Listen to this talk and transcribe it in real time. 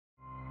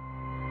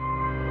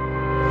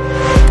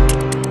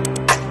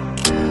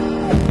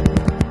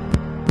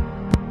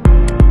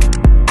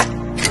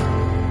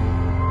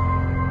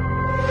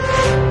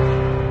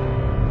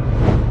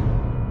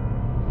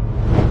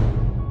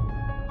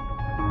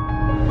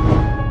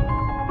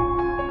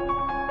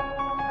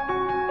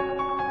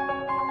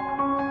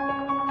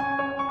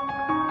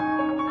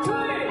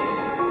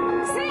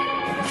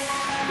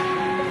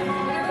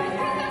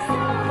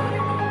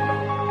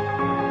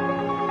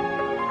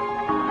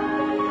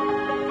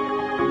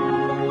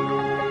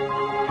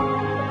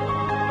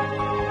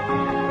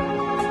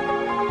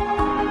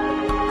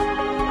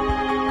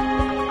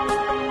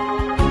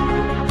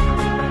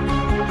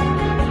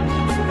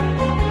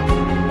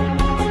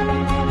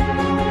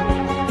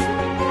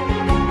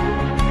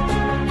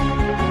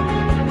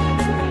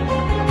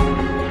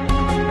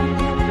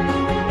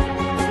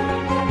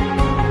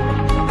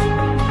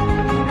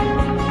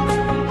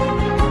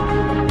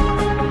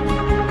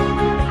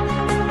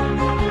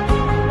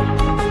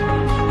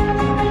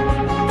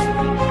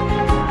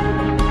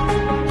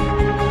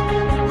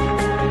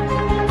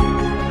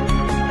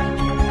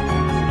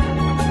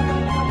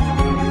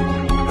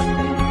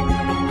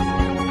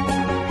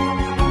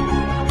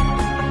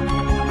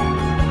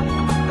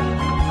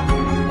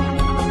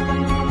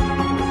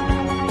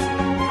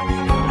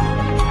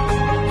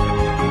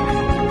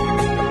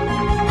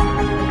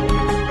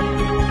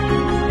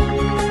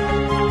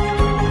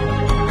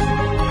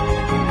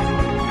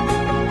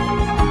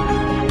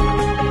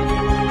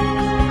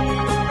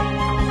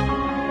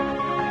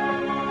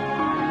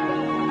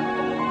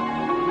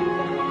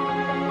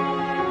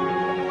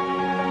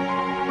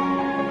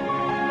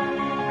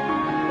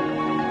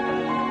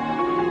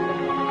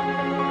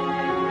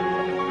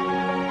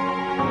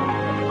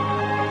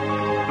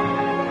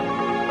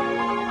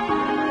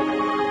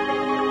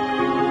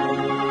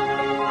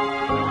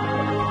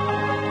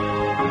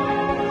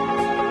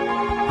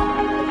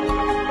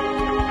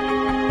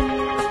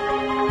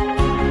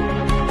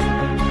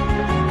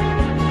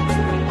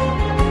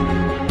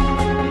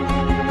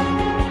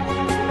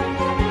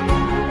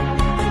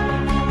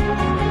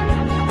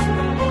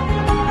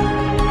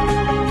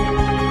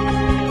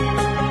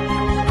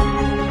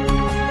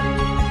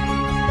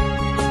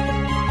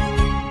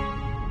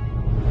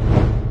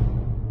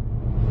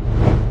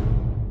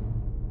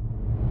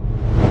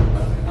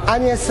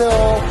안녕하세요.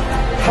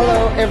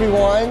 Hello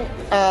everyone.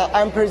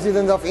 I'm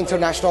President of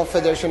International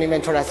Federation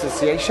Inventor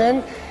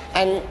Association,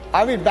 and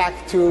I will back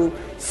to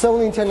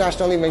Seoul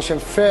International Invention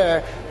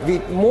Fair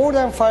with more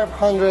than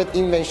 500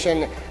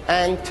 invention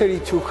and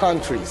 32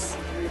 countries.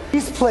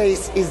 This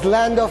place is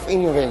land of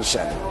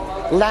invention,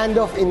 land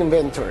of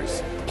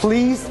inventors.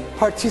 Please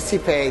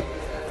participate.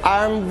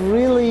 I'm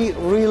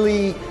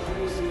really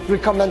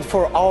recommend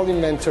for all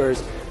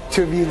inventors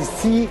to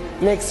see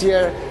next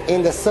year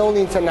in the Seoul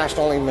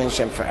International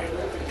Invention Fair.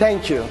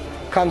 Thank you.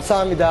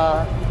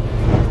 감사합니다.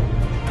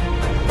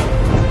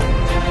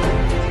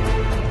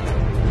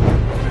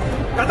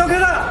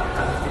 가동해라!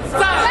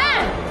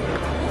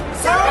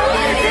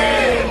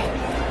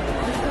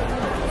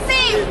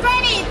 SIIF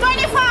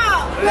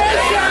 2024!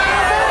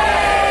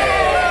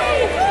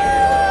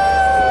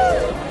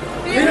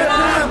 Việt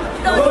Nam,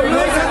 đổi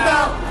mới sáng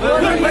tạo,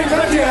 vươn mình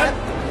phát triển.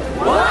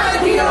 One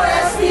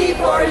POST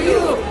for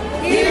you.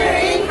 Here